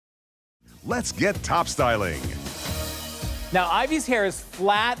Let's get top styling. Now, Ivy's hair is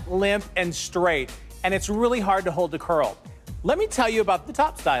flat, limp, and straight, and it's really hard to hold a curl. Let me tell you about the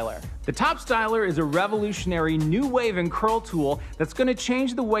Topstyler. The Topstyler is a revolutionary new wave and curl tool that's going to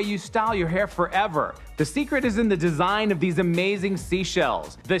change the way you style your hair forever. The secret is in the design of these amazing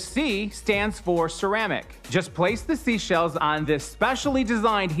seashells. The C stands for ceramic. Just place the seashells on this specially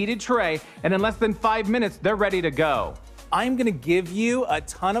designed heated tray, and in less than 5 minutes, they're ready to go. I'm gonna give you a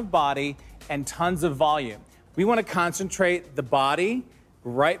ton of body and tons of volume. We wanna concentrate the body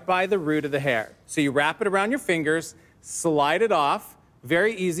right by the root of the hair. So you wrap it around your fingers, slide it off,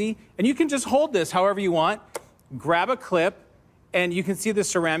 very easy, and you can just hold this however you want, grab a clip, and you can see the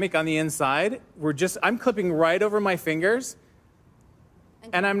ceramic on the inside. I'm clipping right over my fingers,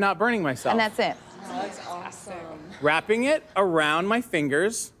 and I'm not burning myself. And that's it. Oh, that's awesome. Wrapping it around my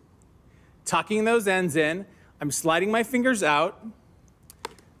fingers, tucking those ends in, I'm sliding my fingers out,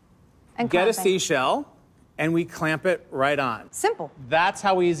 And get a clamping. seashell, and we clamp it right on. Simple. That's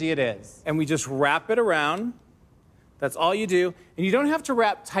how easy it is. And we just wrap it around. That's all you do. And you don't have to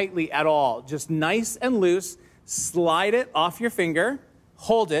wrap tightly at all. Just nice and loose. Slide it off your finger,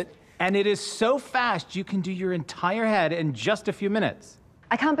 hold it. And it is so fast, you can do your entire head in just a few minutes.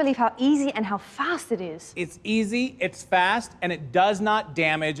 I can't believe how easy and how fast it is. It's easy, it's fast, and it does not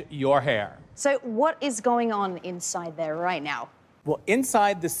damage your hair. So what is going on inside there right now? Well,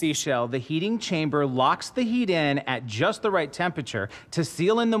 inside the Seashell, the heating chamber locks the heat in at just the right temperature to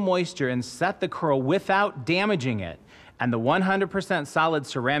seal in the moisture and set the curl without damaging it. And the 100% solid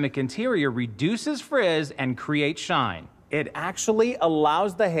ceramic interior reduces frizz and creates shine. it actually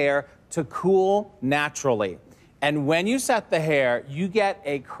allows the hair to cool naturally. And when you set the hair, you get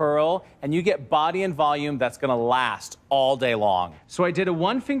a curl and you get body and volume that's gonna last all day long. So I did a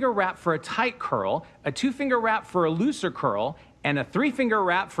 1-finger wrap for a tight curl, a 2-finger wrap for a looser curl, and a 3-finger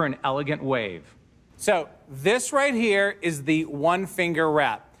wrap for an elegant wave. So this right here is the 1-finger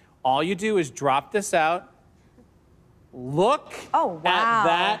wrap. All you do is drop this out. Look at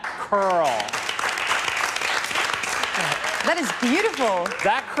that curl. That is beautiful.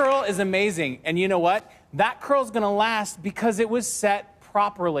 That curl is amazing. And you know what? That curl's gonna last because it was set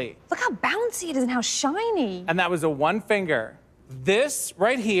properly. Look how bouncy it is and how shiny. And that was a 1-finger. This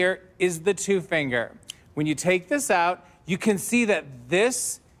right here is the 2-finger. When you take this out, you can see that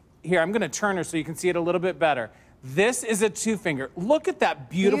this, here, I'm gonna turn her so you can see it a little bit better. This is a 2-finger. Look at that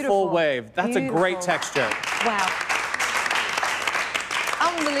beautiful wave. That's a great texture. Wow.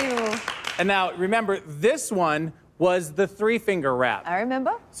 Unbelievable. And now, remember, this one was the 3-finger wrap. I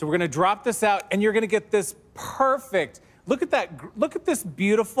remember. So we're gonna drop this out and you're gonna get this perfect, look at that, look at this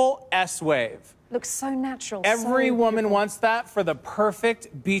beautiful S-wave. Looks so natural. Every woman wants that for the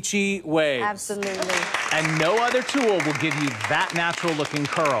perfect beachy wave. Absolutely. And no other tool will give you that natural looking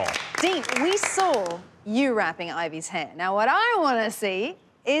curl. Dean, we saw you wrapping Ivy's hair. Now what I wanna see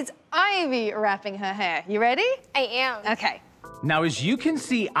is Ivy wrapping her hair. You ready? I am. Okay. Now, as you can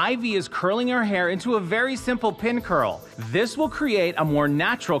see, Ivy is curling her hair into a very simple pin curl. This will create a more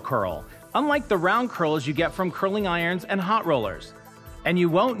natural curl, unlike the round curls you get from curling irons and hot rollers. And you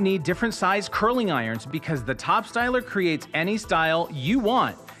won't need different size curling irons because the Topstyler creates any style you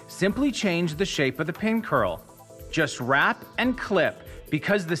want. Simply change the shape of the pin curl. Just wrap and clip.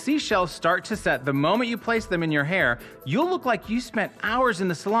 Because the seashells start to set the moment you place them in your hair, you'll look like you spent hours in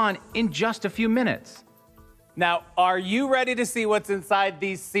the salon in just a few minutes. Now, are you ready to see what's inside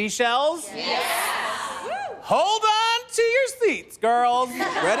these seashells? Yes. Hold on to your seats, girls.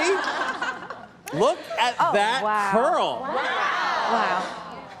 Ready? Look at that curl.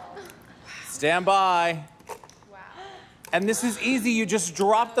 Wow. Stand by. Wow. And this is easy. You just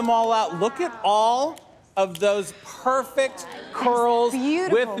drop them all out. Look at all of those perfect curls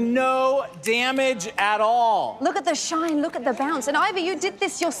with no damage at all. Look at the shine, look at the bounce. And Ivy, you did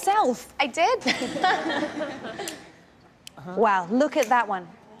this yourself. I did. Wow, look at that one.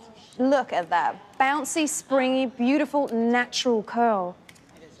 Look at that. Bouncy, springy, beautiful, natural curl.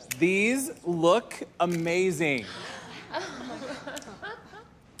 These look amazing.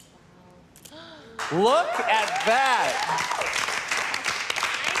 Look at that.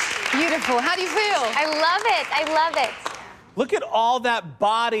 Beautiful. How do you feel? I love it. I love it. Look at all that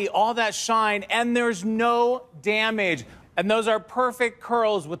body, all that shine, and there's no damage. And those are perfect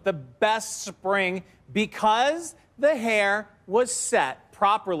curls with the best spring because the hair was set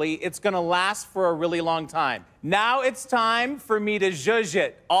properly. It's gonna last for a really long time. Now it's time for me to zhuzh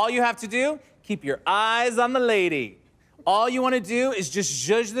it. All you have to do, keep your eyes on the lady. All you wanna do is just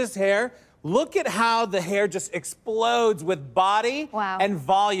zhuzh this hair. Look at how the hair just explodes with body and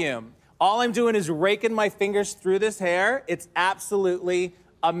volume. All I'm doing is raking my fingers through this hair. It's absolutely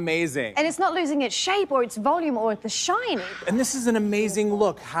amazing. And it's not losing its shape or its volume or the shine. And this is an amazing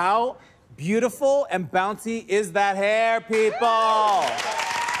look. How beautiful and bouncy is that hair, people?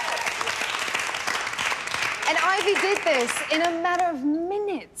 And Ivy did this in a matter of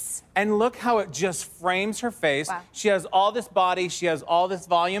minutes. And look how it just frames her face. Wow. She has all this body, she has all this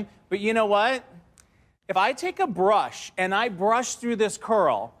volume. But you know what? If I take a brush and I brush through this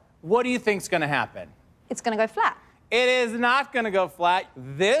curl, what do you think's gonna happen? It's gonna go flat. It is not gonna go flat.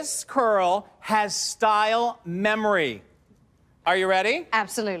 This curl has style memory. Are you ready?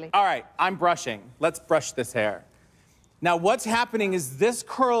 Absolutely. All right, I'm brushing. Let's brush this hair. Now, what's happening is this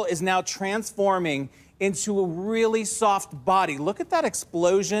curl is now transforming into a really soft body. Look at that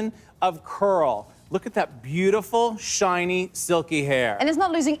explosion of curl. Look at that beautiful, shiny, silky hair. And it's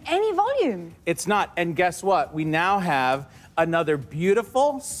not losing any volume. It's not. And guess what? We now have another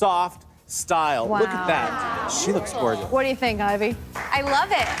beautiful, soft style. Wow. Look at that. She looks gorgeous. What do you think, Ivy? I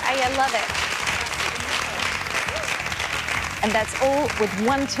love it. I love it. And that's all with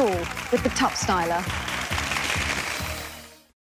one tool, with the Topstyler.